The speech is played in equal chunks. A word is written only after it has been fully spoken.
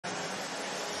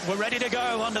We're ready to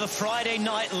go under the Friday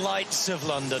night lights of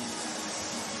London.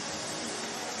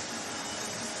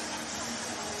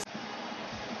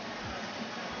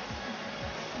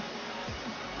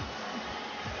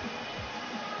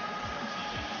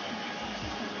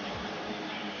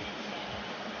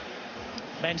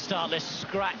 Men start list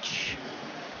scratch.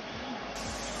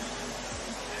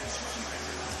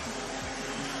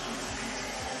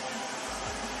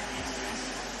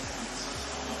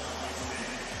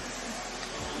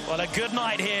 Well, a good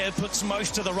night here puts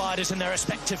most of the riders in their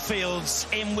respective fields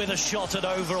in with a shot at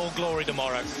overall glory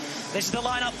tomorrow. This is the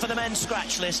lineup for the men's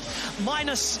scratch list,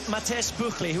 minus Matthias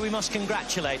Buchli, who we must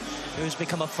congratulate, who has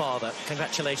become a father.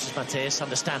 Congratulations, Matthias,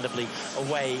 understandably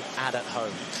away and at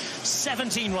home.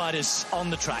 17 riders on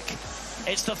the track.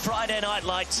 It's the Friday night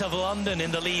lights of London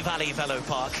in the Lee Valley Velo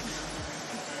Park.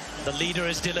 The leader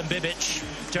is Dylan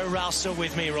Bibic, Joe Rouse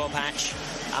with me, Rob Hatch,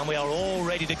 and we are all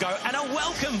ready to go. And a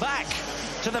welcome back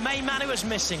to the main man who was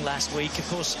missing last week, of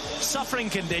course, suffering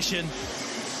condition.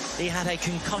 He had a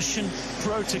concussion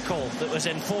protocol that was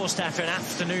enforced after an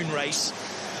afternoon race,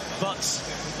 but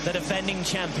the defending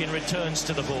champion returns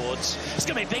to the boards. It's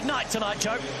going to be a big night tonight,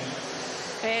 Joe.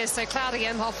 It is. So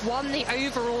Claudio Imhoff won the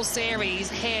overall series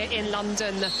here in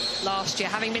London last year,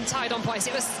 having been tied on points.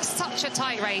 It was such a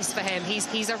tight race for him.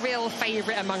 He's a real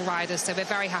favourite among riders, so we're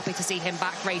very happy to see him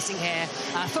back racing here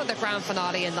for the grand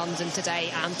finale in London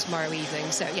today and tomorrow evening.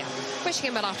 So yeah, wishing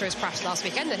him well after his crash last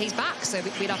weekend, and he's back, so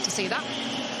we'd love to see that.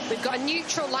 We've got a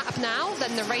neutral lap now,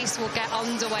 then the race will get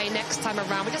underway next time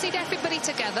around. We just need everybody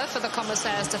together for the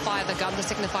commissaires to fire the gun to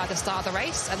signify the start of the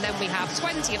race, and then we have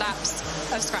 20 laps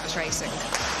of scratch racing.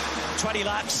 20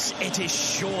 laps, it is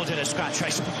short in a scratch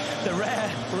race. The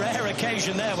rare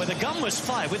occasion there where the gun was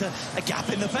fired with a gap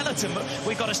in the peloton, but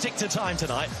we've got to stick to time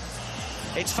tonight.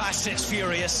 It's fast, it's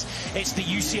furious. It's the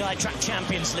UCI Track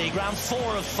Champions League, round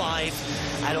 4 of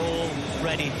 5, and all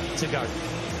ready to go.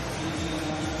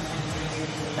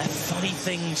 They're funny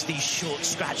things, these short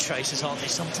scratch races, aren't they?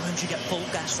 Sometimes you get full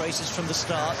gas races from the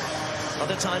start.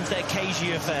 Other times they're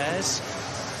cagey affairs.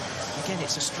 Again,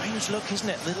 it's a strange look, isn't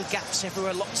it? Little gaps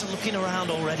everywhere, lots of looking around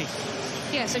already.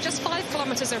 Yeah, so just 5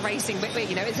 kilometres of racing, but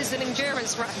you know, this is an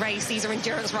endurance race, these are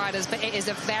endurance riders, but it is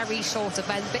a very short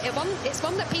event. But it's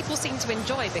one that people seem to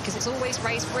enjoy because it's always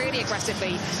raced really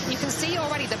aggressively. You can see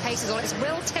already the paces on it. It's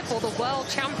Will Tipple, the world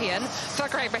champion for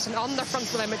Great Britain, on the front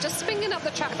of the moment, just swinging up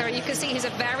the track there, and you can see he's a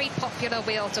very popular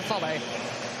wheel to follow.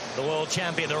 The world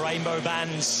champion, the rainbow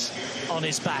bands on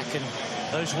his back, and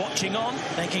those watching on,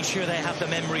 making sure they have the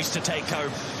memories to take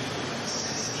home.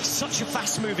 Such a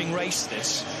fast-moving race,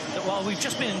 this, that while we've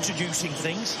just been introducing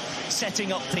things,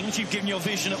 setting up things, you've given your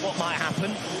vision of what might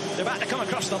happen, they're about to come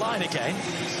across the line again,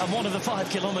 and one of the 5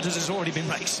 kilometres has already been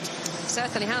raced.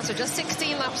 Certainly has. So just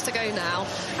 16 laps to go now,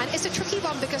 and it's a tricky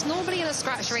one because normally in a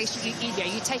scratch race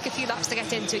you take a few laps to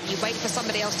get into it, you wait for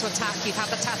somebody else to attack, you have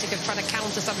the tactic of trying to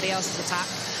counter somebody else's attack,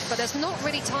 but there's not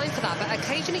really time for that. But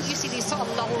occasionally you see these sort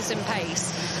of lulls in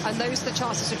pace, and those are the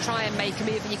chances to try and make a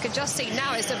move. And you can just see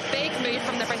now it's a big move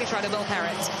from the British rider Will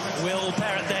Perrett. Will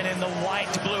Perrett then in the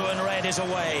white, blue and red is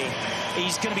away.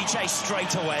 He's going to be chased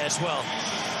straight away as well.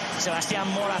 Sebastian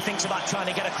Mora thinks about trying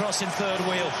to get across in third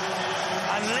wheel.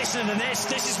 And listen to this.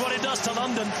 This is what it does to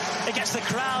London. It gets the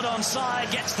crowd on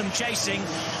side, gets them chasing.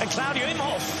 And Claudio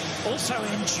Imhoff also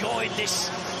enjoyed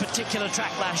this particular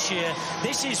track last year.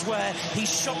 This is where he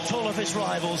shocked all of his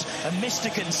rivals, and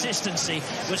Mr. Consistency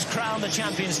was crowned the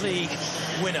Champions League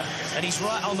winner. And he's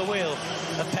right on the wheel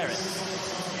of Perrett.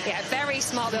 Yeah, very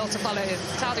smart wheel to follow.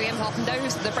 Claudio Imhoff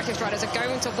knows that the British riders are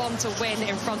going to want to win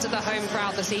in front of the home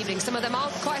crowd this evening. Some of them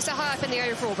aren't quite so high up in the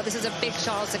overall, but this is a big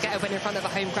chance to get a win in front of a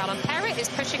home crowd. And Perrett is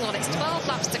pushing on. It's 12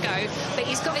 laps to go, but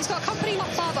he's got company not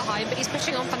far behind, but he's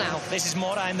pushing on for now. This is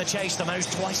Mora in the chase, the man's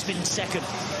twice been second.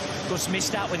 Of course,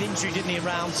 missed out with injury, didn't he,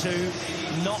 round 2.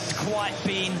 Not quite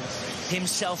been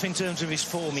himself in terms of his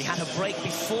form. He had a break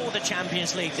before the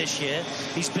Champions League this year.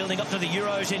 He's building up to the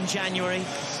Euros in January.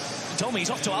 Told me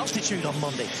he's off to altitude on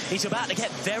Monday. He's about to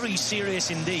get very serious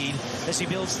indeed as he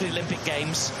builds to the Olympic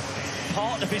Games.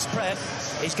 Part of his prep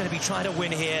is going to be trying to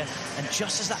win here, and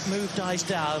just as that move dies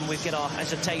down, we get our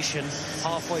hesitation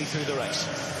halfway through the race.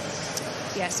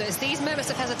 Yeah, so it's these moments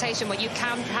of hesitation where you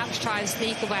can perhaps try and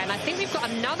sneak away, and I think we've got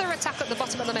another attack at the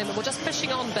bottom at the moment. We're just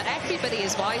pushing on, but everybody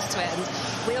is wise to it, and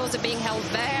wheels are being held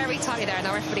very tightly there, and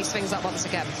now everybody swings up once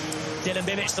again. Dylan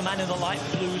Bibic, the man in the light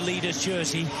blue leader's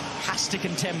jersey, has to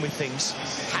contend with things,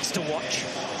 has to watch.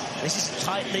 This is a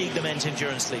tight league, the men's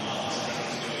endurance league.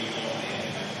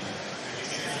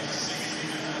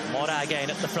 Mora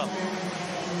again at the front.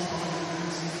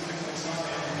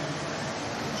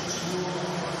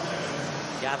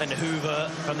 Gavin Hoover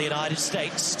from the United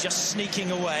States just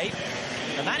sneaking away.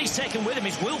 The man he's taken with him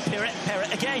is Will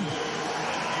Perrett again.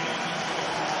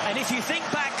 And if you think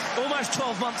back almost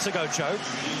 12 months ago, Joe,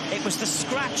 it was the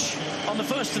scratch on the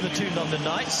first of the two London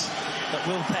nights that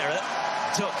Will Perrett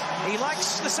took.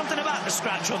 There's something about the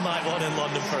scratch on night one in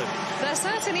London for him. There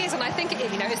certainly is, and I think,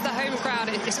 it's the home crowd.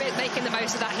 It's making the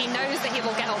most of that. He knows that he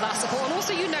will get all that support, and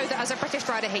also you know that as a British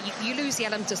rider here, you lose the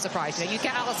element of surprise. You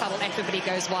get out of the saddle, everybody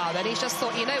goes wild, and he's just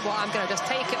thought, you know what, I'm going to just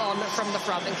take it on from the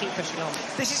front and keep pushing on.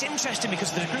 This is interesting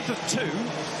because there's a group of two,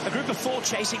 a group of four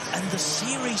chasing, and the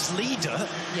series leader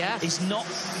is not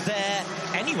there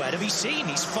anywhere to be seen.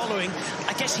 He's following,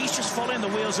 I guess he's just following the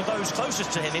wheels of those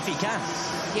closest to him if he can.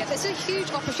 Yeah, there's a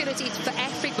huge opportunity for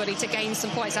everybody to gain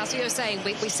some points. As you were saying,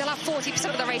 we still have 40%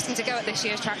 of the racing to go at this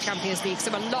year's Track Champions League,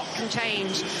 so a lot can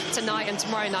change tonight and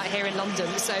tomorrow night here in London.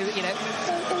 So,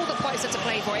 all the points are to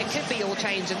play for. It could be all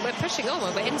change, and we're pushing on.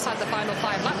 We're inside the final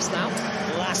 5 laps now.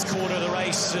 Last quarter of the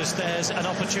race, as there's an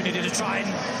opportunity to try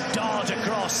and dart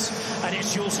across, and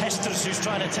it's Jules Hesters who's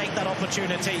trying to take that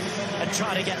opportunity and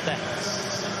try to get there.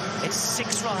 It's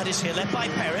 6 riders here, led by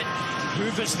Perrett.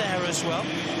 Hoover's there as well.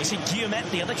 You see Guillemette,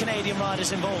 the other Canadian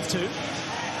riders involved too.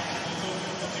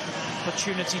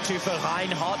 Opportunity too for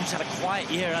Reinhardt, who's had a quiet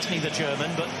year, hasn't he, the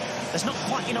German, but there's not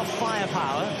quite enough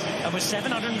firepower. And with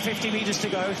 750 metres to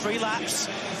go, 3 laps,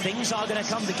 things are going to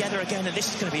come together again, and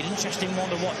this is going to be an interesting one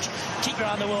to watch. Keep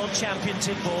around the world champion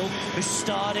Tim Ball, who's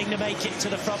starting to make it to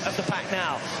the front of the pack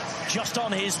now. Just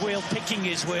on his wheel, picking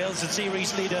his wheels, the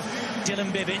series leader,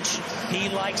 Dylan Bibic. He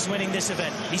likes winning this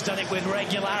event. He's done it with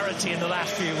regularity in the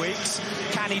last few weeks.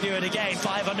 Can he do it again?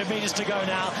 500 metres to go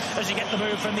now as you get the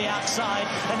move from the outside.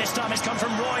 And this time it's come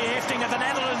from Roy Eefting of the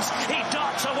Netherlands. He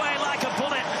darts away like a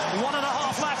bullet.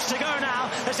 1.5 laps to go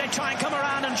now as they try and come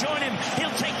around and join him.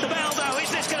 He'll take the bell, though.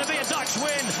 Is this going to be a Dutch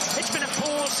win? It's been a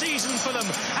poor season for them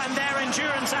and their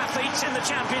endurance athletes in the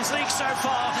Champions League so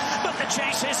far. But the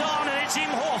chase is on, and it's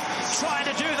Imhoff trying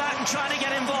to do that and trying to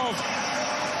get involved.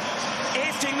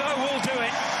 Eefting, though, will do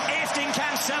it. Eefting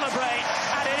can celebrate,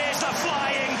 and it is the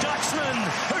Flying Dutchman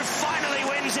who finally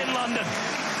wins in London.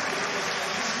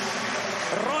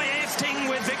 Roy Eefting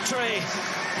with victory.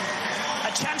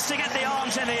 A chance to get the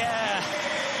arms in the air.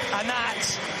 And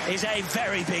that is a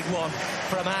very big one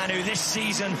for a man who this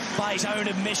season, by his own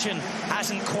admission,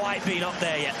 hasn't quite been up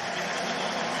there yet.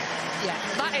 Yeah,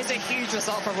 that is a huge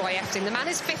result for Roy Eefting. The man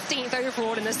is 15th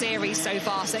overall in the series so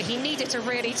far, so he needed to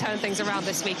really turn things around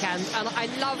this weekend. And I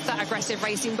love that aggressive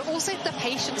racing, but also the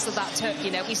patience that took.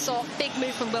 We saw a big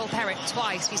move from Will Perrett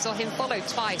twice. We saw him followed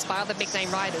twice by other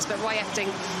big-name riders, but Roy Eefting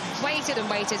waited and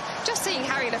waited. Just seeing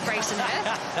Harry Lefrayson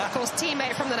there, of course,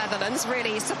 teammate from the Netherlands,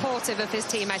 really supportive of his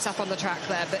teammates up on the track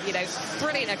there. But,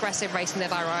 brilliant aggressive racing there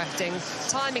by Roy Eefting,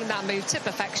 timing that move to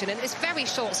perfection. And it's a very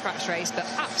short scratch race, but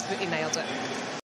absolutely nailed it.